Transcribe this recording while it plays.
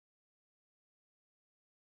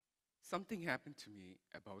Something happened to me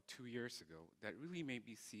about 2 years ago that really made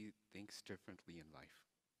me see things differently in life.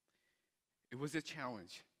 It was a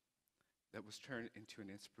challenge that was turned into an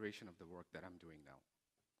inspiration of the work that I'm doing now.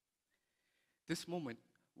 This moment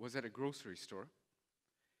was at a grocery store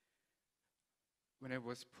when I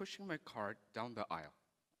was pushing my cart down the aisle.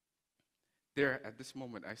 There, at this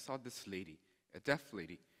moment, I saw this lady, a deaf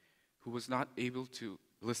lady, who was not able to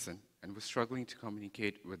listen and was struggling to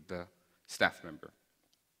communicate with the staff member.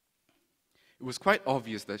 It was quite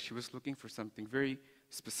obvious that she was looking for something very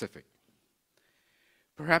specific,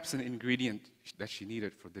 perhaps an ingredient that she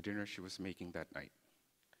needed for the dinner she was making that night.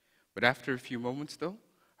 But after a few moments, though,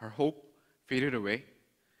 her hope faded away,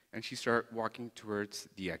 and she started walking towards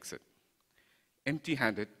the exit,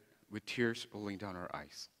 empty-handed, with tears rolling down her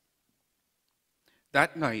eyes.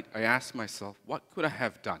 That night, I asked myself, what could I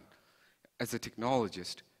have done as a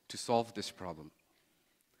technologist to solve this problem?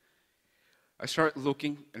 I started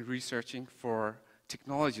looking and researching for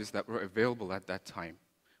technologies that were available at that time,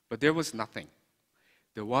 but there was nothing.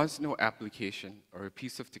 There was no application or a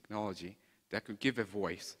piece of technology that could give a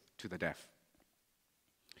voice to the deaf.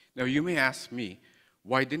 Now, you may ask me,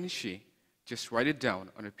 why didn't she just write it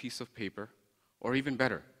down on a piece of paper, or even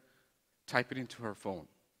better, type it into her phone?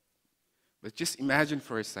 But just imagine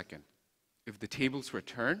for a second, if the tables were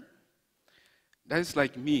turned, that is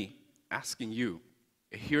like me asking you,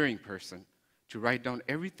 a hearing person, to write down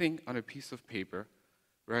everything on a piece of paper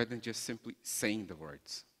rather than just simply saying the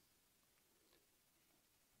words.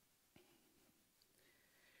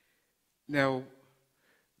 Now,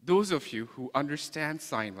 those of you who understand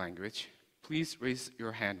sign language, please raise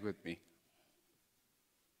your hand with me.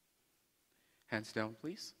 Hands down,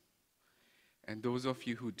 please. And those of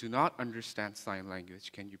you who do not understand sign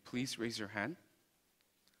language, can you please raise your hand?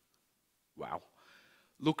 Wow.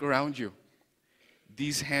 Look around you.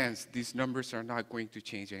 These hands, these numbers are not going to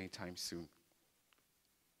change anytime soon.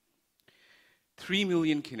 3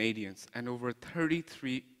 million Canadians and over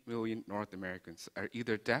 33 million North Americans are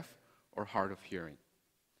either deaf or hard of hearing.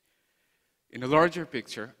 In a larger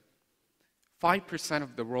picture, 5%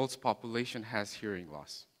 of the world's population has hearing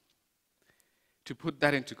loss. To put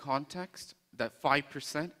that into context, that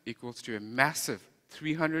 5% equals to a massive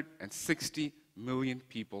 360 million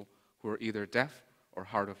people who are either deaf or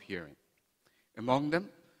hard of hearing. Among them,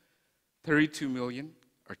 32 million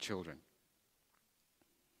are children.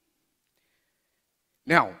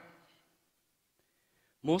 Now,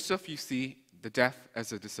 most of you see the deaf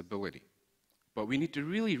as a disability, but we need to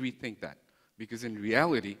really rethink that, because in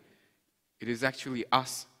reality, it is actually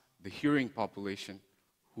us, the hearing population,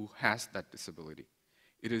 who has that disability.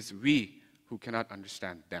 It is we who cannot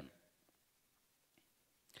understand them.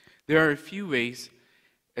 There are a few ways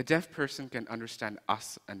a deaf person can understand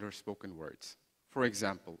us and our spoken words. For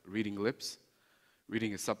example, reading lips,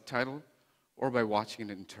 reading a subtitle, or by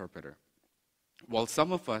watching an interpreter. While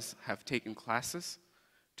some of us have taken classes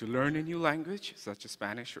to learn a new language, such as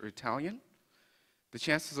Spanish or Italian, the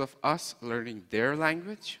chances of us learning their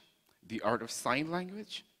language, the art of sign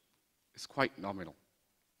language, is quite nominal.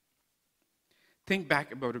 Think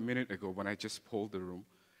back about a minute ago when I just polled the room.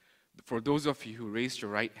 For those of you who raised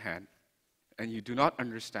your right hand and you do not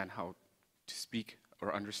understand how to speak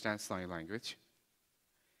or understand sign language,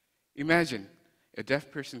 imagine a deaf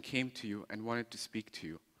person came to you and wanted to speak to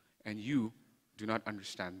you, and you do not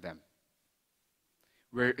understand them.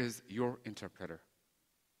 Where is your interpreter?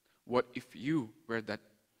 What if you were that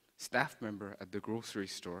staff member at the grocery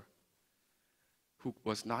store who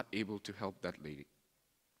was not able to help that lady,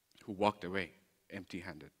 who walked away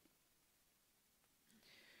empty-handed?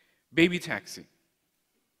 BabyTaxi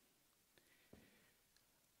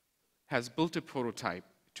has built a prototype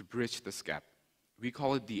to bridge this gap. We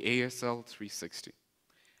call it the ASL 360.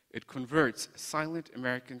 It converts silent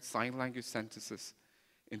American Sign Language sentences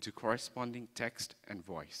into corresponding text and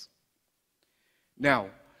voice. Now,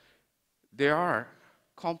 there are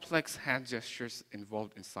complex hand gestures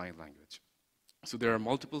involved in sign language. So there are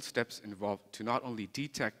multiple steps involved to not only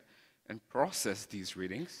detect and process these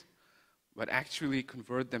readings, but actually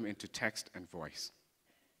convert them into text and voice.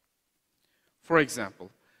 For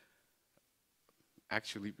example,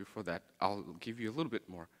 actually before that, I'll give you a little bit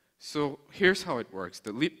more. So here's how it works.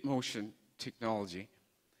 The lip motion technology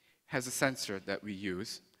has a sensor that we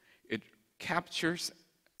use. It captures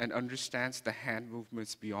and understands the hand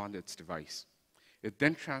movements beyond its device. It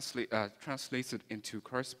then translates it into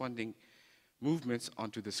corresponding movements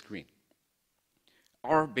onto the screen.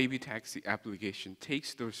 Our BabyTaxi application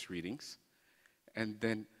takes those readings and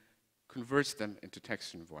then converts them into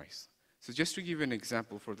text and voice. So just to give you an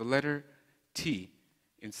example, for the letter T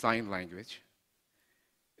in sign language,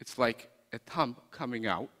 it's like a thumb coming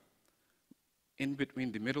out in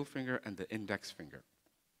between the middle finger and the index finger.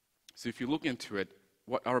 So if you look into it,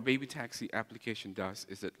 what our BabyTaxi application does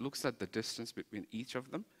is it looks at the distance between each of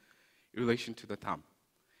them in relation to the thumb.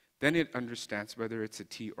 Then it understands whether it's a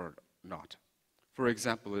T or not. For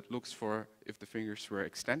example, it looks for if the fingers were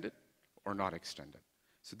extended or not extended.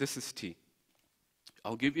 So this is T.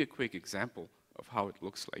 I'll give you a quick example of how it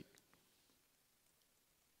looks like.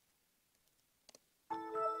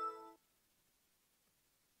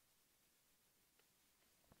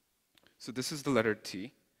 So this is the letter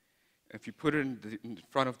T. If you put it in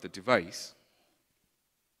front of the device,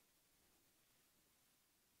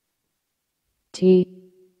 T.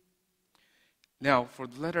 Now, for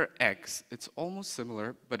the letter X, it's almost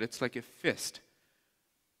similar, but it's like a fist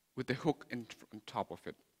with a hook on top of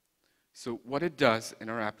it. So what it does in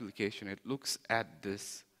our application, it looks at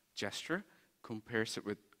this gesture, compares it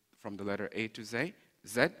with from the letter A to Z,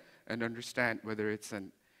 and understand whether it's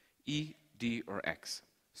an E, D, or X.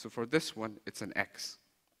 So for this one, it's an X.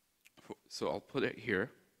 So I'll put it here.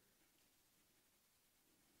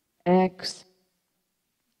 X.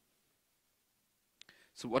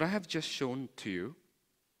 So what I have just shown to you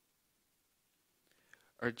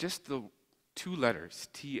are just the two letters,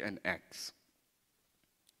 T and X.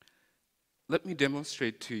 Let me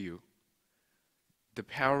demonstrate to you the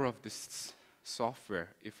power of this software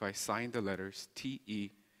if I sign the letters T, E,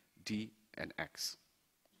 D, and X.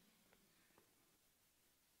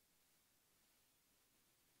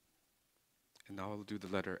 And now I'll do the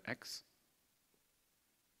letter X.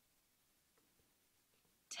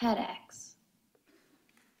 TEDx.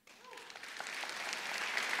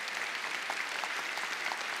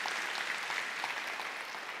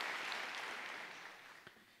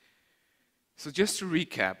 So just to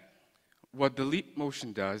recap, what the leap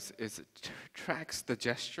motion does is it tracks the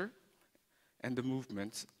gesture and the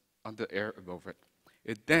movements on the air above it.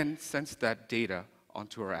 It then sends that data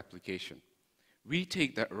onto our application. We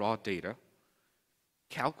take that raw data,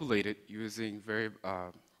 calculate it using very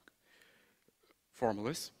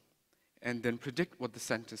formulas, and then predict what the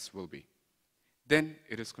sentence will be. Then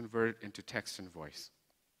it is converted into text and voice.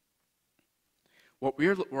 What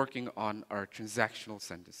we're working on are transactional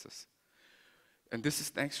sentences. And this is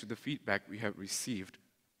thanks to the feedback we have received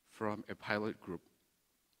from a pilot group.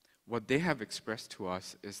 What they have expressed to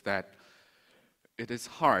us is that it is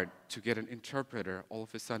hard to get an interpreter all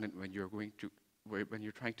of a sudden when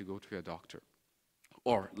you're trying to go to a doctor.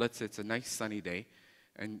 Or let's say it's a nice sunny day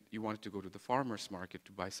and you wanted to go to the farmer's market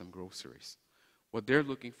to buy some groceries. What they're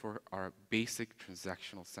looking for are basic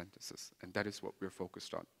transactional sentences, and that is what we're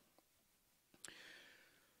focused on.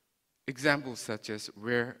 Examples such as,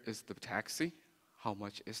 where is the taxi? How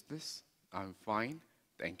much is this? I'm fine,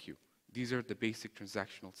 thank you. These are the basic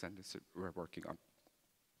transactional sentences we're working on.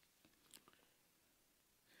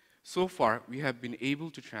 So far, we have been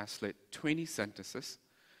able to translate 20 sentences,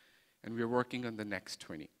 and we're working on the next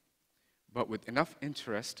 20. But with enough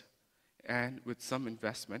interest and with some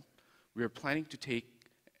investment, we are planning to take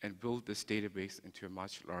and build this database into a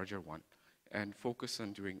much larger one and focus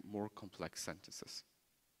on doing more complex sentences.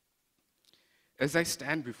 As I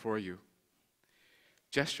stand before you,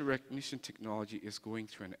 gesture recognition technology is going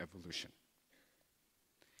through an evolution.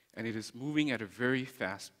 And it is moving at a very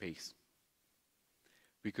fast pace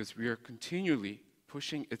because we are continually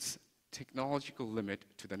pushing its technological limit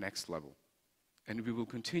to the next level. And we will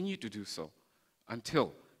continue to do so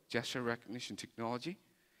until gesture recognition technology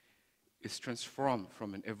is transformed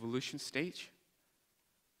from an evolution stage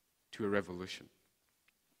to a revolution.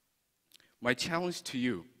 My challenge to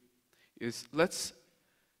you is, let's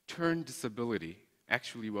turn disability,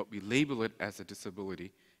 actually what we label it as a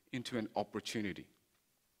disability, into an opportunity.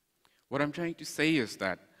 What I'm trying to say is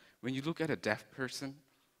that when you look at a deaf person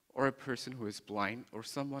or a person who is blind or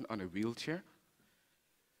someone on a wheelchair,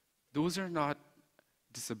 those are not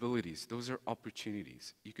disabilities, those are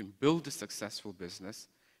opportunities. You can build a successful business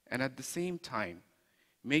and at the same time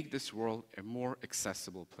make this world a more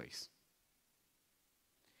accessible place.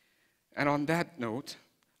 And on that note,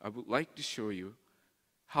 I would like to show you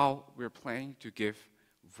how we're planning to give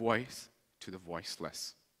voice to the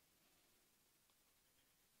voiceless.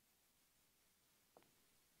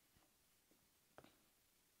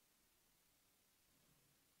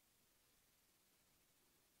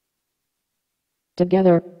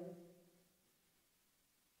 Together,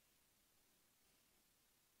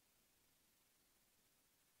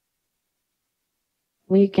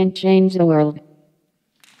 we can change the world.